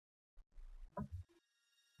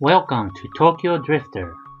Welcome to Tokyo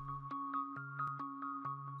Drifter.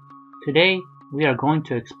 Today we are going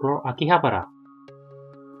to explore Akihabara,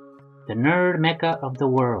 the nerd mecca of the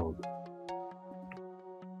world.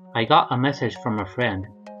 I got a message from a friend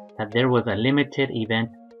that there was a limited event,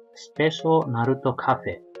 special Naruto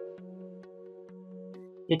Cafe.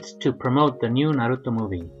 It's to promote the new Naruto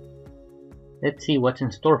movie. Let's see what's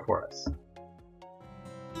in store for us.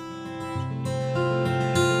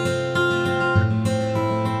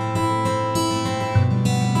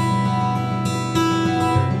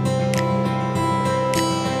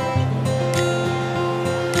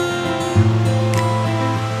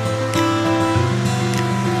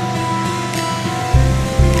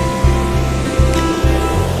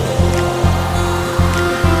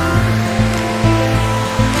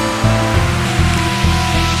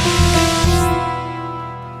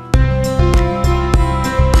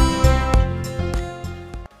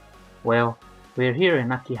 Well, we're here in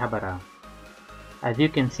Akihabara. As you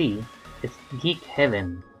can see, it's geek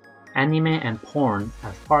heaven, anime and porn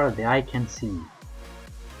as far as the eye can see.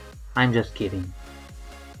 I'm just kidding.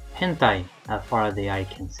 Hentai as far as the eye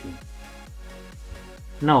can see.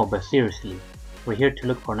 No, but seriously, we're here to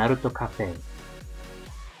look for Naruto Cafe.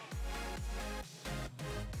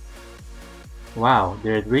 Wow,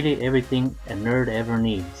 there's really everything a nerd ever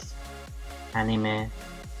needs. Anime,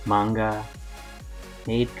 manga,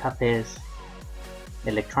 maid cafes,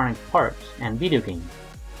 electronic parts, and video games.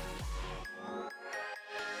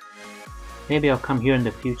 Maybe I'll come here in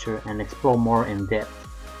the future and explore more in depth.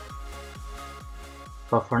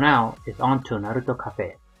 But for now, it's on to Naruto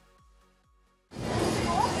Cafe.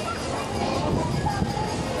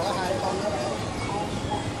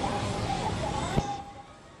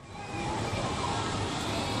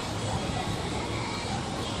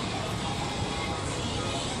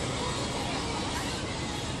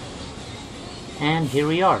 And here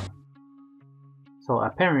we are. So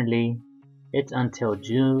apparently it's until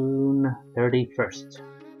June 31st,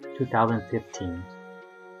 2015.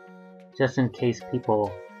 Just in case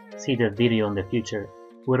people see the video in the future,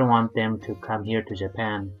 we don't want them to come here to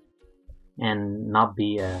Japan and not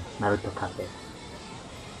be a Naruto Cafe.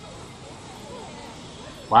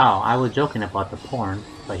 Wow, I was joking about the porn,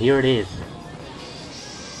 but here it is.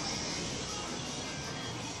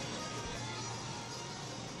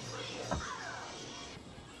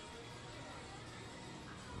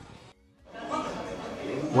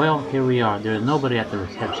 Well, here we are. There's nobody at the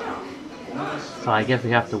reception. So I guess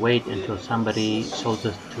we have to wait until somebody shows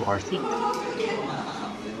us to our seat.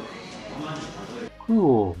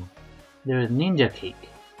 Cool. There's ninja cake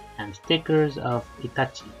and stickers of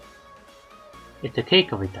Itachi. It's a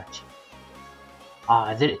cake of Itachi.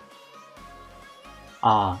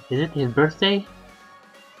 Is it his birthday?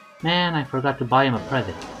 Man, I forgot to buy him a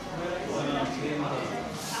present.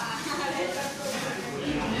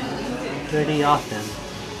 Pretty awesome.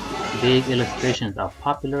 Big illustrations of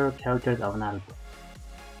popular characters of Naruto,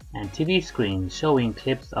 and TV screens showing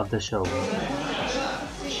clips of the show.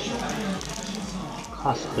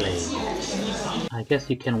 Cosplay. I guess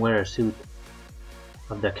you can wear a suit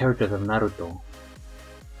of the characters of Naruto.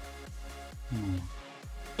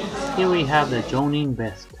 Here we have the Jonin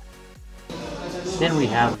vest. Then we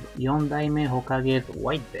have Yondaime Hokage's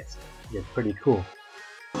white vest. It's pretty cool.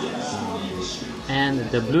 And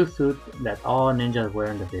the blue suit that all ninjas wear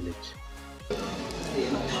in the village.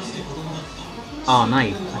 Oh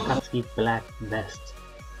nice, Akatsuki's black vest.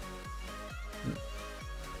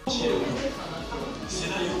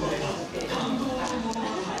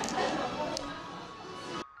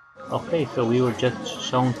 Okay, so we were just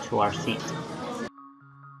shown to our seat.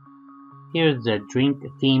 Here's the drink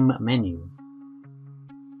theme menu.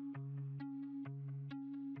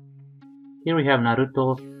 Here we have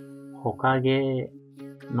Naruto's Hokage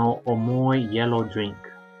no Omoi yellow drink.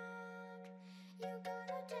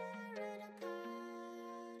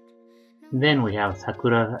 Then we have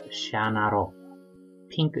Sakura Shanaro,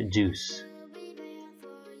 pink juice.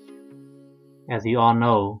 As you all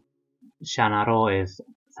know, Shanaro is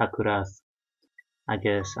Sakura's,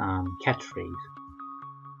 catchphrase.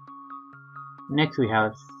 Next we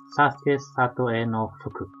have Sasuke Satoe no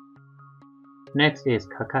Fuku. Next is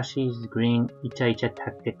Kakashi's green Icha Icha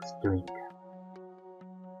Tactics drink.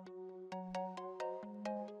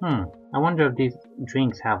 I wonder if these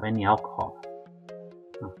drinks have any alcohol.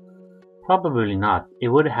 Probably not. It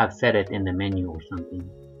would have said it in the menu or something.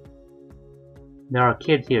 There are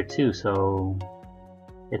kids here too, so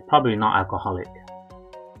it's probably not alcoholic.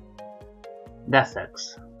 That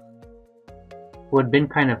sucks. Would have been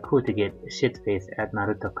kind of cool to get shit-faced at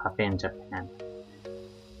Naruto Cafe in Japan.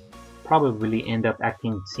 Probably end up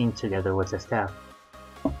acting scenes together with the staff.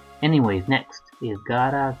 Anyways, next is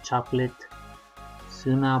Gara Chocolate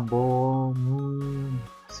Sunabo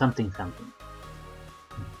something something.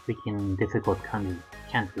 Freaking difficult kanji.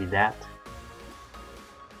 Can't read that.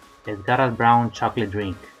 It's Gara's brown chocolate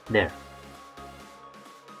drink. There.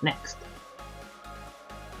 Next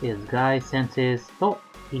is Guy Sense's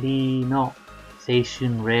Tori no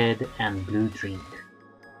Seishun red and blue drink.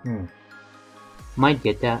 Might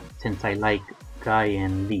get that since I like Guy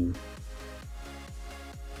and Lee.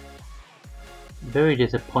 Very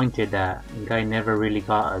disappointed that Guy never really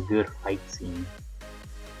got a good fight scene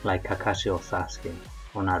like Kakashi or Sasuke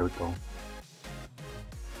or Naruto.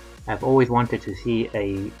 I've always wanted to see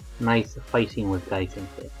a nice fight scene with Guy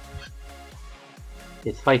Sensei.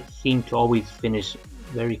 His fights seem to always finish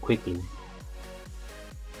very quickly.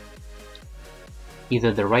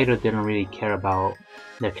 Either the writer didn't really care about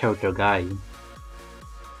the character Guy,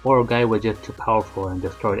 or Guy was just too powerful and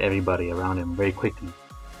destroyed everybody around him very quickly.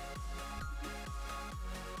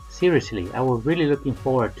 Seriously, I was really looking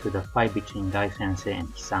forward to the fight between Guy Sensei and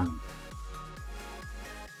Kisame.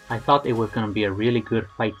 I thought it was gonna be a really good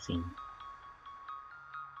fight scene.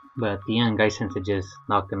 But at the end, Guy Sensei just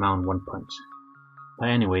knocked him out in one punch. But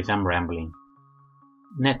anyways, I'm rambling.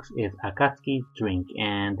 Next is Akatsuki's drink,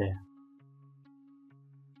 and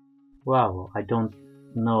wow, I don't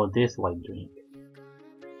know this white drink.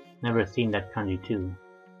 Never seen that kanji too.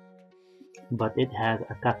 But it has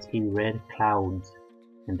Akatsuki red clouds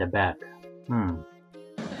in the back.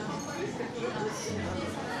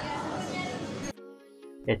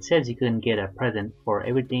 It says you can get a present for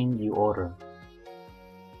everything you order.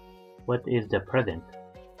 What is the present?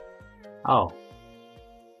 Oh,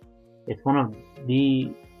 it's one of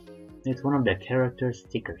the character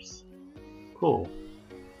stickers. Cool.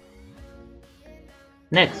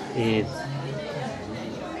 Next is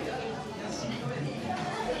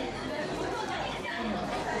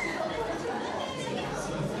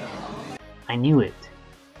I knew it.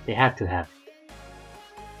 They had to have it.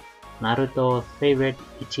 Naruto's favorite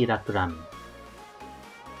Ichiraku ramen.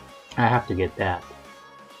 I have to get that.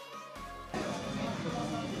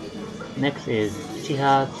 Next is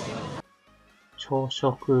Uchiha's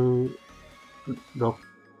Choshoku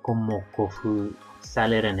Rokomoko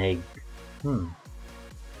salad and egg.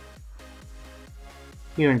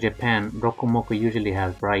 Here in Japan, Rokomoko usually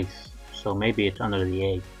has rice, so maybe it's under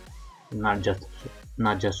the egg, not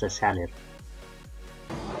just a salad.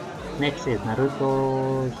 Next is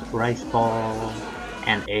Naruto's rice ball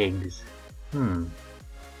and eggs.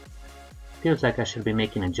 Feels like I should be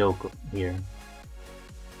making a joke here.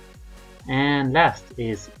 And last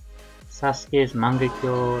is Sasuke's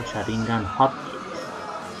Mangekyo Sharingan hotcakes,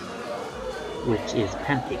 which is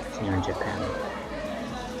pancakes here in Japan.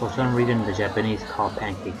 For some reason the Japanese call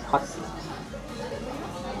pancakes hotcakes.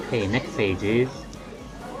 Okay, next page is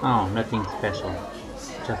nothing special.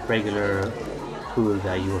 Just regular food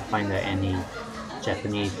that you will find at any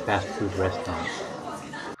Japanese fast food restaurant,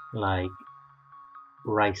 like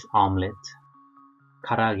rice omelette,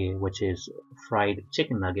 karage, which is fried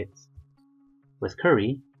chicken nuggets with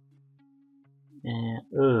curry, and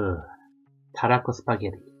tarako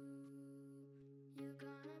spaghetti.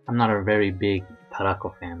 I'm not a very big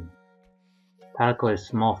tarako fan. Tarako is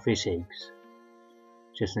small fish eggs,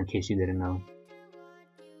 just in case you didn't know.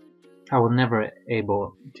 I was never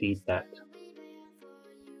able to eat that.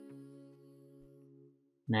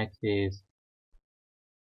 Next is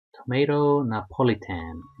tomato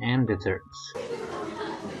Napolitan and desserts.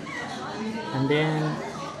 And then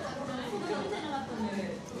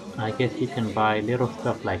I guess you can buy little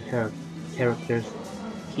stuff like characters,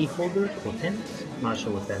 key holders or pins. Not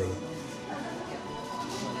sure what that is.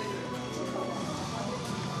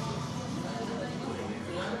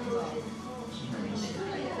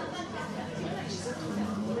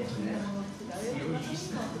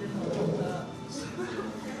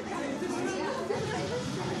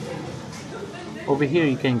 Over here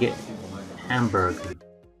you can get hamburger,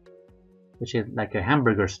 which is like a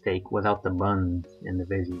hamburger steak without the buns and the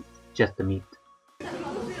veggies, just the meat.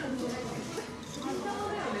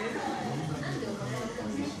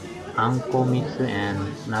 Anko Mitsu and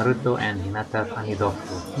Naruto and Hinata's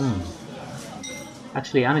Anidofu.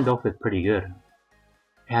 Actually, Anidofu is pretty good.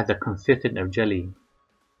 It has a consistency of jelly,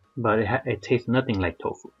 but it tastes nothing like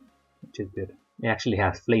tofu, which is good. It actually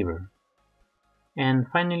has flavor. And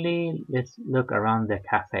finally, let's look around the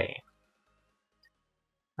cafe.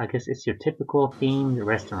 I guess it's your typical themed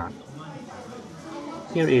restaurant.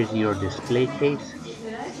 Here is your display case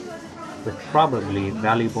with probably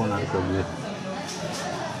valuable Naruto goods.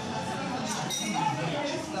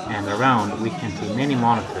 And around we can see many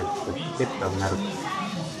monitors with clips of Naruto.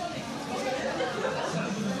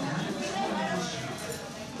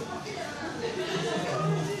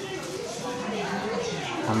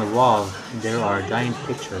 walls there are giant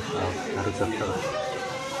pictures of Naruto characters.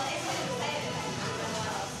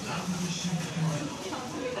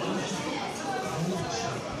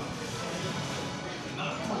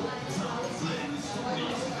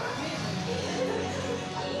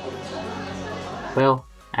 Well,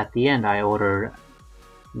 at the end I ordered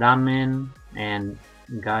ramen and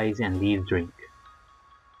guys and Lee's drink.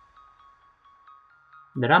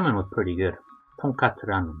 The ramen was pretty good. Tonkatsu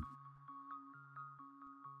ramen.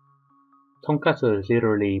 Tonkatsu is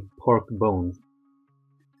literally pork bones.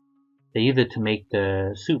 They use it to make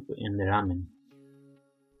the soup in the ramen.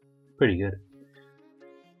 Pretty good.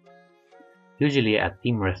 Usually at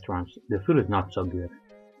theme restaurants, the food is not so good,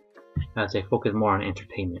 as they focus more on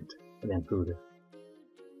entertainment than food.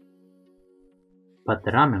 But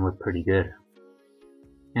the ramen was pretty good.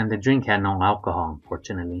 And the drink had no alcohol,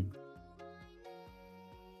 unfortunately.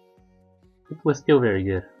 It was still very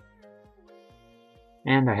good.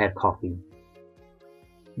 And I had coffee.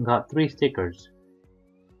 Got 3 stickers.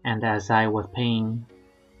 And as I was paying,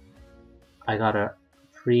 I got a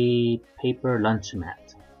free paper lunch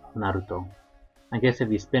mat of Naruto. I guess if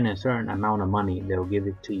you spend a certain amount of money, they'll give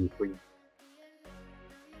it to you free.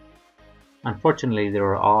 Unfortunately, they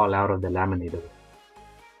were all out of the laminator.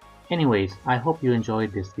 Anyways, I hope you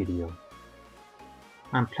enjoyed this video.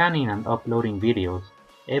 I'm planning on uploading videos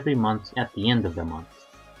every month at the end of the month.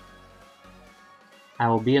 I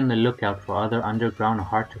will be on the lookout for other underground or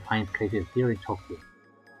hard to find places here in Tokyo.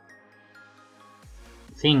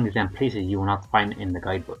 Things and places you will not find in the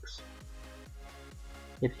guidebooks.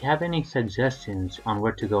 If you have any suggestions on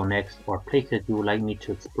where to go next or places you would like me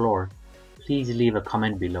to explore, please leave a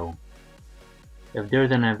comment below. If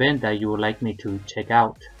there's an event that you would like me to check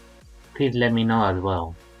out, please let me know as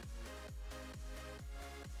well.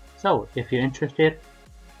 So, if you're interested,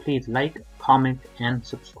 please like, comment, and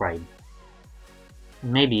subscribe.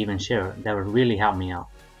 And maybe even share, that would really help me out.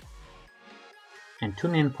 And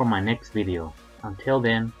tune in for my next video. Until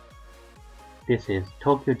then, this is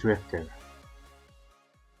Tokyo Drifter.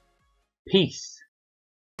 Peace!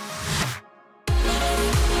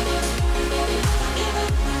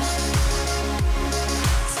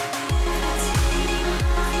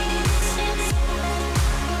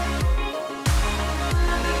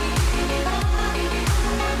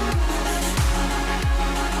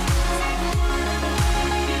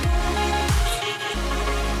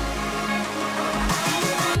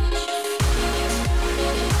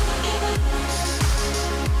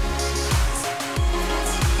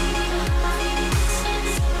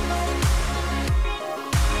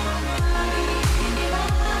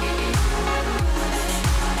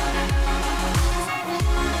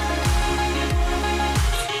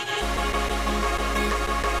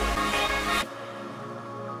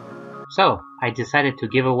 So, I decided to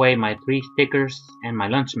give away my 3 stickers and my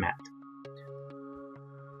lunch mat.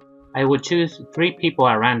 I would choose 3 people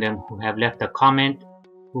at random who have left a comment,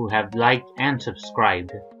 who have liked and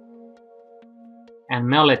subscribed, and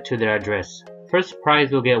mail it to their address. First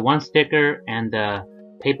prize will get 1 sticker and the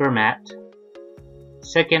paper mat.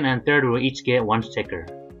 Second and third will each get 1 sticker.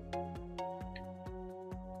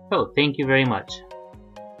 So, thank you very much.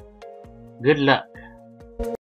 Good luck.